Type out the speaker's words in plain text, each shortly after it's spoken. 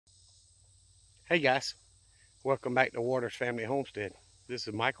Hey guys, welcome back to Waters Family Homestead. This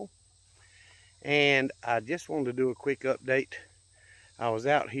is Michael, and I just wanted to do a quick update. I was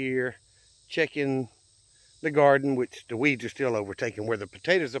out here checking the garden, which the weeds are still overtaking. Where the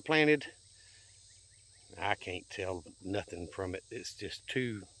potatoes are planted, I can't tell nothing from it. It's just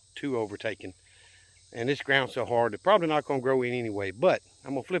too overtaken. And this ground's so hard, it's probably not going to grow in anyway. But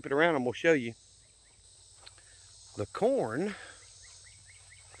I'm going to flip it around, I'm going to show you. The corn,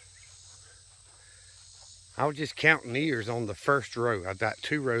 I was just counting ears on the first row. I've got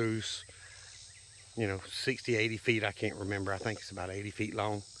 2 rows, 60, 80 feet. I can't remember. I think it's about 80 feet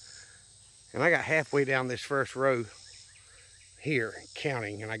long. And I got halfway down this first row here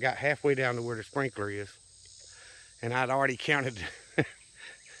counting. And I got halfway down to where the sprinkler is. And I'd already counted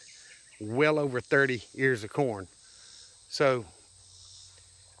well over 30 ears of corn. So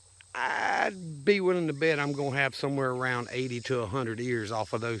I'd be willing to bet I'm going to have somewhere around 80 to 100 ears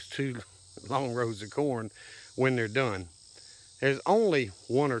off of those 2 long rows of corn when they're done. There's only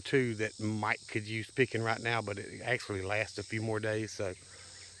 1 or 2 that could use picking right now, but it actually lasts a few more days. So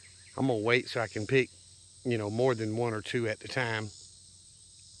I'm gonna wait so I can pick, more than 1 or 2 at a time.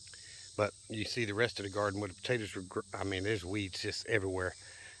 But you see the rest of the garden where the potatoes were, there's weeds just everywhere.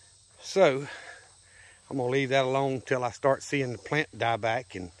 So I'm gonna leave that alone until I start seeing the plant die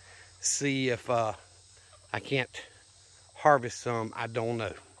back and see if I can't harvest some. I don't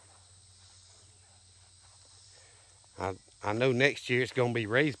know. I know next year it's going to be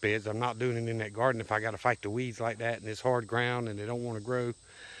raised beds. I'm not doing it in that garden if I got to fight the weeds like that and it's hard ground and they don't want to grow.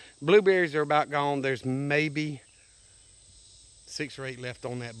 Blueberries are about gone. There's maybe 6 or 8 left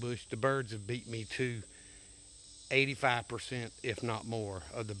on that bush. The birds have beat me to 85%, if not more,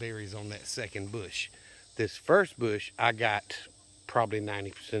 of the berries on that second bush. This first bush, I got probably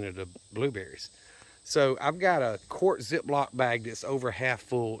 90% of the blueberries. So I've got a quart Ziploc bag that's over half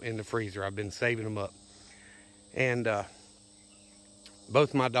full in the freezer. I've been saving them up. And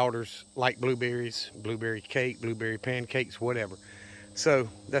both my daughters like blueberries, blueberry cake, blueberry pancakes, whatever. So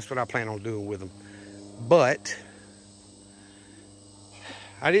that's what I plan on doing with them. But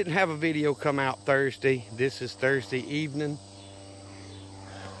I didn't have a video come out Thursday. This is Thursday evening.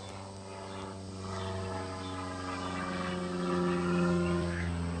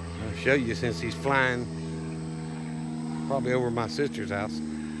 I'll show you since he's flying probably over my sister's house.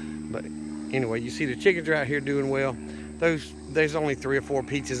 But anyway, you see the chickens are out here doing well. There's only 3 or 4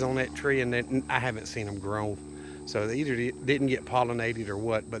 peaches on that tree, and I haven't seen them grow. So they either didn't get pollinated or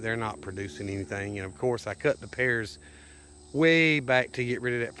what, but they're not producing anything. And of course, I cut the pears way back to get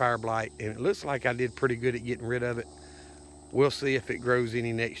rid of that fire blight, and it looks like I did pretty good at getting rid of it. We'll see if it grows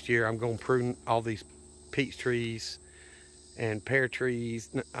any next year. I'm going to prune all these peach trees and pear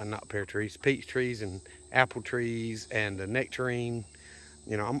trees, not pear trees, peach trees and apple trees and the nectarine,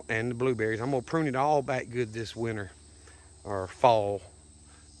 and the blueberries. I'm going to prune it all back good this winter or fall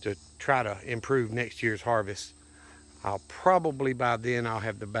to try to improve next year's harvest. I'll probably by then I'll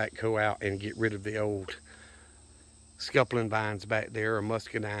have the backhoe out and get rid of the old scuppling vines back there, or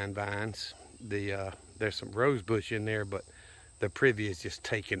muscadine vines. There's some rose bush in there, but the privy is just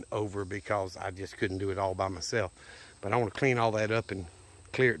taken over because I just couldn't do it all by myself. But I want to clean all that up and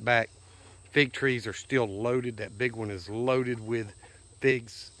clear it back. Fig trees are still loaded. That big one is loaded with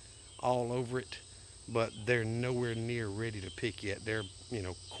figs all over it, but they're nowhere near ready to pick yet. They're,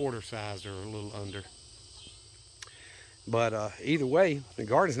 quarter size or a little under. But either way, the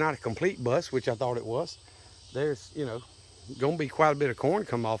garden's not a complete bust, which I thought it was. There's, going to be quite a bit of corn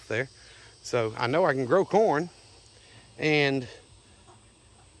come off there. So I know I can grow corn, and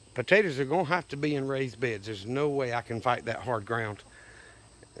potatoes are going to have to be in raised beds. There's no way I can fight that hard ground.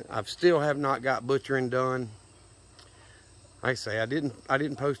 I still have not got butchering done. Like I say, I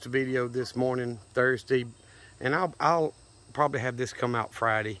didn't post a video this morning, Thursday, and I'll probably have this come out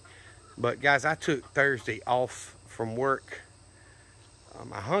Friday. But guys, I took Thursday off from work.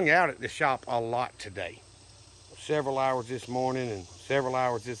 I hung out at the shop a lot today. Several hours this morning and several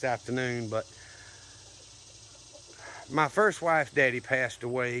hours this afternoon. But my first wife's daddy passed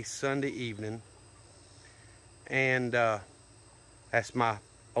away Sunday evening. And that's my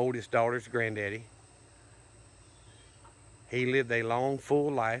oldest daughter's granddaddy. He lived a long,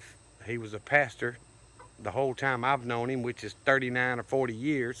 full life. He was a pastor the whole time I've known him, which is 39 or 40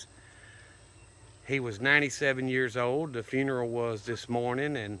 years. He was 97 years old. The funeral was this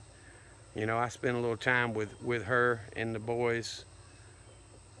morning, and I spent a little time with her and the boys.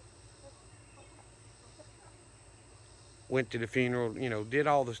 Went to the funeral, did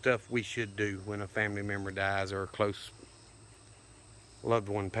all the stuff we should do when a family member dies or a close loved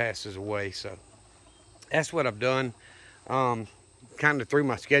one passes away. So that's what I've done. Kind kind of threw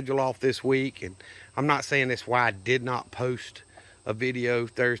my schedule off this week, and I'm not saying that's why I did not post a video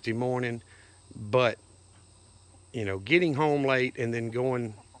Thursday morning, but you know, getting home late and then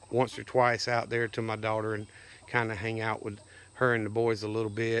going once or twice out there to my daughter and kind of hang out with her and the boys a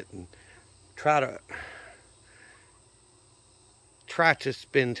little bit, and try to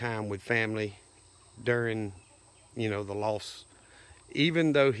spend time with family during, you know, the loss.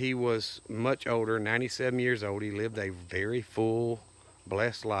 Even though he was much older, 97 years old, he lived a very full,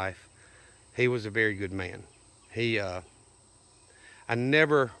 blessed life. He was a very good man. We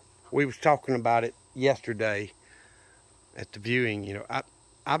was talking about it yesterday at the viewing. You know,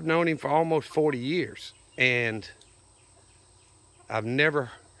 I've known him for almost 40 years, and I've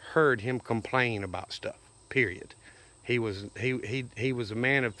never heard him complain about stuff, period. He was a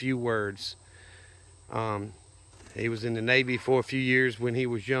man of few words. He was in the Navy for a few years when he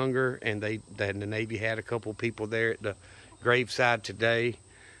was younger, and the Navy had a couple people there at the graveside today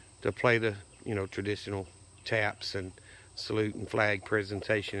to play the, you know, traditional taps and salute and flag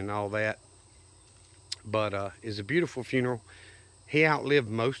presentation and all that. But it's a beautiful funeral. He outlived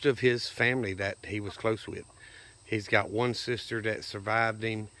most of his family that he was close with. He's got one sister that survived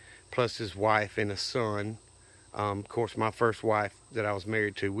him, plus his wife and a son. Of course, my first wife that I was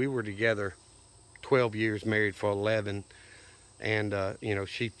married to, we were together 12 years, married for 11, and you know,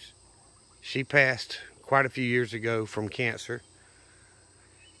 she passed quite a few years ago from cancer,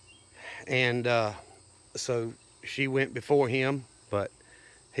 and so she went before him, but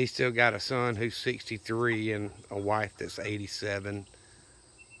he still got a son who's 63 and a wife that's 87,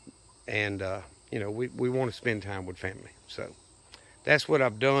 and you know, we want to spend time with family. So that's what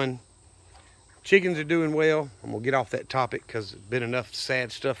I've done. Chickens are doing well. I'm gonna get off that topic because there's been enough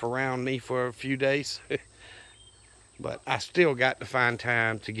sad stuff around me for a few days. But I still got to find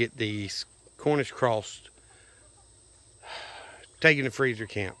time to get these Cornish crossed, taken to freezer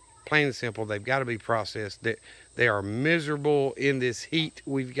camp. Plain and simple, they've got to be processed. They are miserable in this heat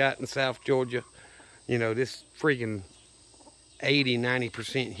we've got in South Georgia. You know, this freaking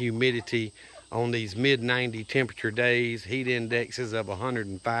 80–90% humidity on these mid-90 temperature days, heat indexes of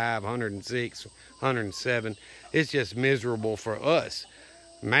 105, 106, 107. It's just miserable for us.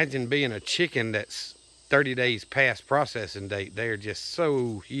 Imagine being a chicken that's 30 days past processing date. They're just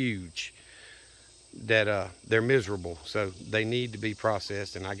so huge that they're miserable. So they need to be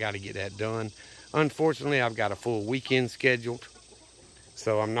processed, and I got to get that done. Unfortunately, I've got a full weekend scheduled,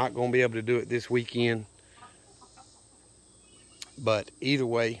 so I'm not going to be able to do it this weekend. But either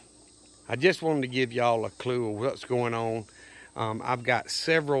way, I just wanted to give y'all a clue of what's going on. I've got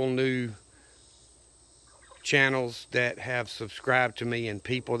several new channels that have subscribed to me and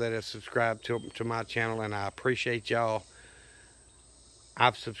people that have subscribed to my channel, and I appreciate y'all.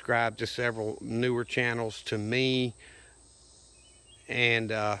 I've subscribed to several newer channels to me,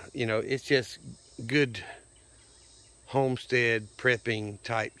 and you know, it's just good homestead prepping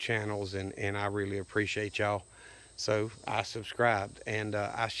type channels, and I really appreciate y'all. So I subscribed, and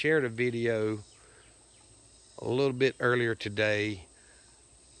I shared a video a little bit earlier today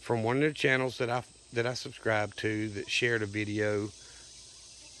from one of the channels that I subscribed to, that shared a video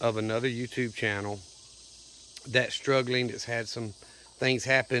of another YouTube channel that's struggling, that's had some things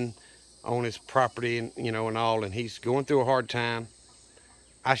happen on his property, and you know, and all, and he's going through a hard time.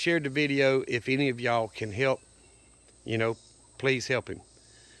 I shared the video. If any of y'all can help, you know, please help him.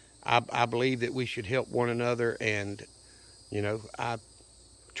 I believe that we should help one another, and you know, I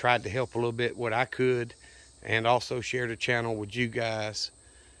tried to help a little bit what I could, and also shared a channel with you guys.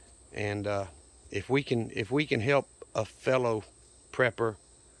 And if we can help a fellow prepper,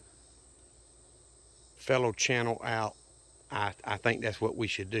 fellow channel out, I think that's what we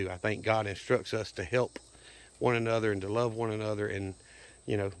should do. I think God instructs us to help one another and to love one another, and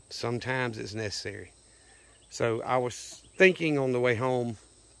you know, sometimes it's necessary. So I was thinking on the way home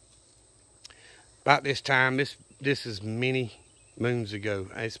about this time. This is many moons ago.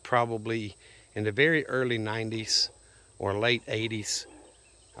 It's probably in the very early 90s or late 80s.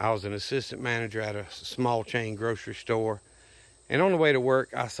 I was an assistant manager at a small chain grocery store, and on the way to work,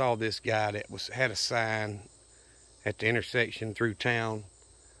 I saw this guy that had a sign at the intersection through town.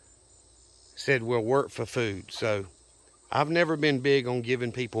 Said, "We'll work for food." So I've never been big on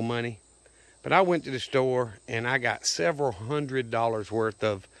giving people money, but I went to the store and I got several $100s worth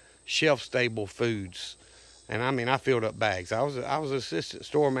of shelf-stable foods. And I mean, I filled up bags. I was an assistant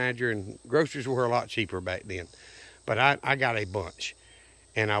store manager, and groceries were a lot cheaper back then. But I got a bunch.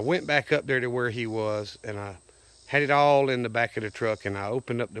 And I went back up there to where he was, and I had it all in the back of the truck, and I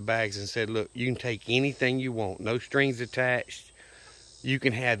opened up the bags and said, "Look, you can take anything you want. No strings attached. You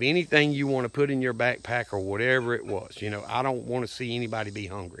can have anything you want to put in your backpack or whatever it was. You know, I don't want to see anybody be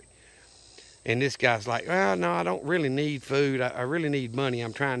hungry. And this guy's like, well, no, I don't really need food. I really need money.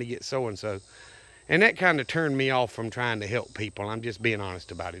 I'm trying to get so-and-so. And that kind of turned me off from trying to help people. I'm just being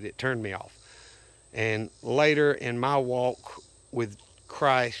honest about it. It turned me off. And later in my walk with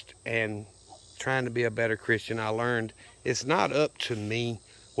Christ and trying to be a better Christian, I learned it's not up to me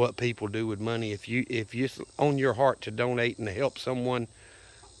what people do with money. If it's on your heart to donate and to help someone,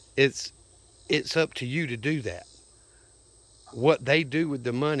 it's up to you to do that. What they do with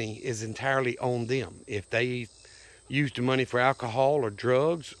the money is entirely on them. If they use the money for alcohol or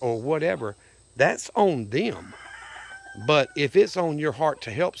drugs or whatever, that's on them. But if it's on your heart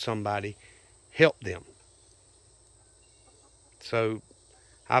to help somebody, help them. So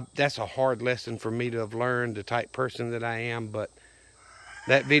that's a hard lesson for me to have learned, the type person that I am. But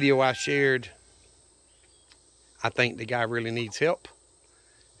that video I shared, I think the guy really needs help.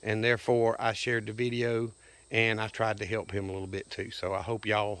 And therefore, I shared the video and I tried to help him a little bit too. So I hope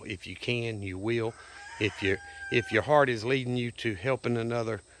y'all, if you can, you will. If your heart is leading you to helping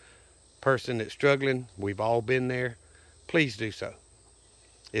another person that's struggling, we've all been there, please do so.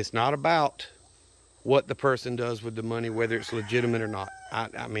 It's not about what the person does with the money, whether it's legitimate or not.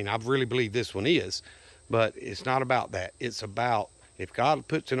 I mean, I really believe this one is, but it's not about that. It's about, if God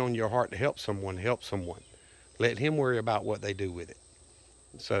puts it on your heart to help someone, help someone. Let him worry about what they do with it.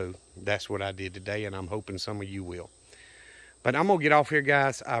 So that's what I did today, and I'm hoping some of you will. But I'm going to get off here,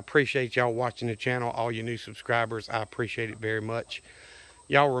 guys. I appreciate y'all watching the channel, all you new subscribers. I appreciate it very much.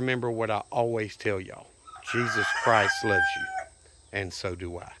 Y'all remember what I always tell y'all. Jesus Christ loves you, and so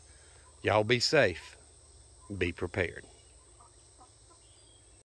do I. Y'all be safe. Be prepared.